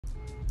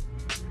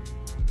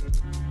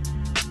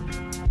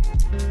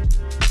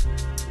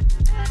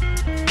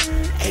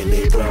And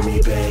they brought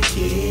me back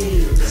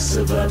in.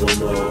 Survival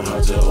mode,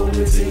 hard to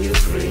open to your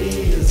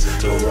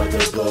friends. Don't rock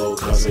the boat,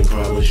 causing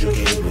problems you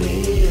can't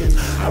win.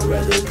 I'd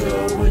rather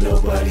go where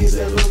nobody's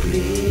ever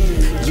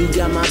been. You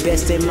got my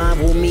best in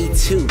mind, well me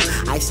too.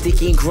 I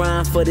stick and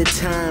grind for the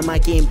time I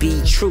can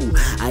be true.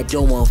 I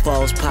don't want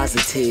false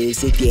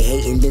positives. If you're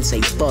hating, then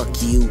say fuck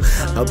you.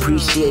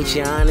 Appreciate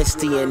your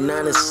honesty, and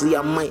honestly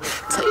I might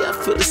tell you I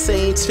feel the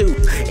same too.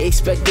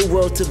 Expect the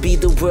world to be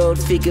the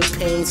world, figure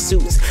pain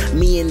suits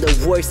me in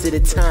the worst of the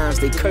times.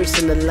 They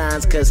cursing the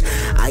lines cause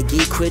I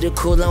get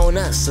critical on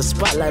us, a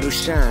spotlight will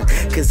shine.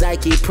 Cause I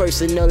get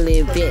personal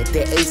and vent,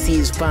 the AC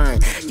is fine.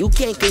 You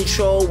can't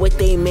control what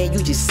they meant,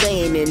 you just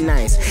saying it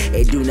nice.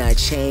 It do not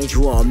change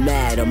who I'm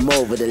mad, I'm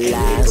over the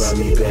lies. And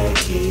they brought me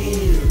back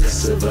in.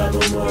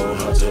 Survival mode,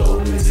 hard to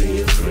open to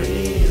your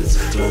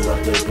friends. Don't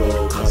rock the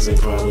boat, causing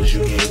problems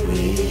you can't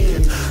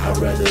win. I'd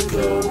rather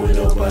go where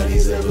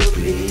nobody's ever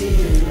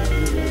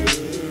been.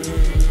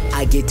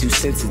 I get too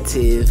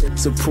sensitive,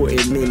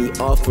 supporting many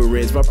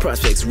offerings, my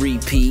prospects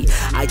repeat.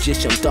 I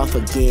just jumped off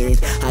again.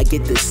 I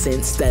get the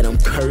sense that I'm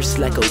cursed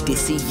like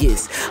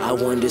Odysseus. I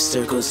wander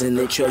circles in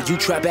the trail, you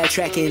try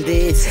backtracking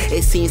this.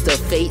 It seems the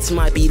fates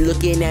might be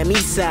looking at me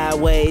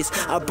sideways.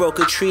 I broke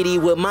a treaty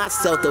with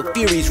myself, the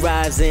fury's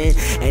rising,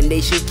 and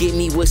they should get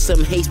me with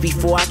some haste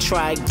before I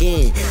try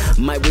again.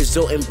 Might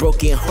result in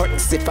broken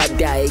hearts if I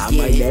die again. I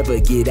might never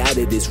get out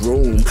of this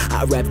room.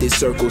 I wrap in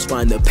circles,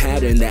 find the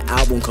pattern, the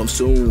album comes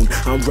soon.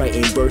 I'm writing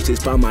verses,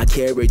 find my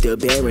character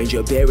bearing.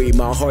 You bury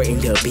my heart in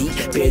the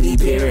beat, barely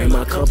bearing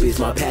my compass,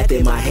 my path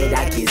in my head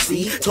I can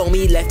see. Told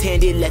me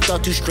left-handed, left all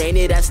too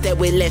stranded, I step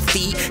with left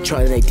feet.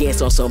 Trying to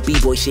dance on some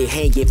b-boy shit,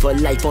 hanging for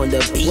life on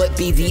the beat. What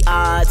be the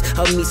odds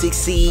of me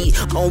succeed?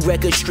 On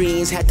record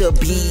streams, had to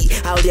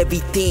beat out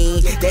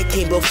everything that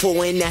came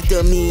before and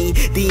after me.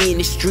 The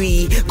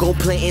industry gon'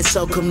 play and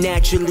some come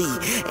naturally,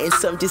 and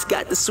some just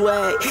got the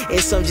swag,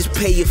 and some just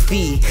pay a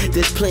fee.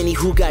 There's plenty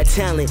who got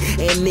talent,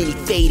 and many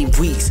fading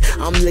weeks.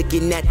 I'm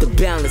looking at the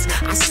balance,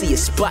 I see a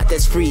spot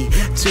that's free.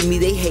 To me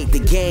they hate the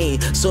game,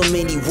 so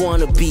many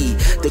wanna be.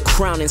 The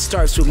crowning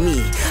starts with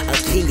me, a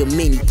king of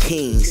many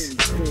kings.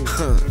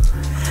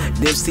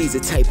 Them sees the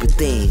type of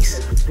things.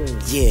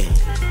 Yeah,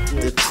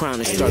 the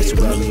crowning starts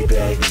with me. And they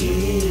brought me back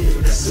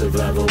in.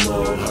 Survival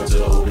mode, hard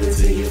to open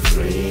to your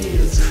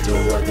friends.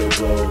 Don't rock the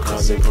boat,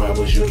 causing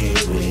problems you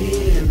can't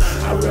win.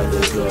 I'd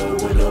rather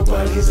go where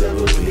nobody's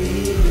ever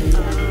been.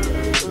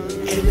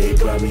 And they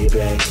brought me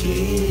back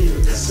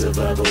in.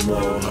 Survival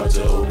mode, hard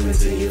to open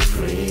to your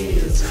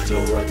friends.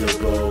 Don't rock the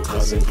boat,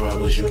 causing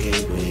problems you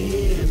can't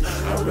win.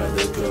 I'd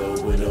rather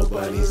go where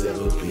nobody's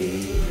ever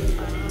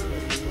been.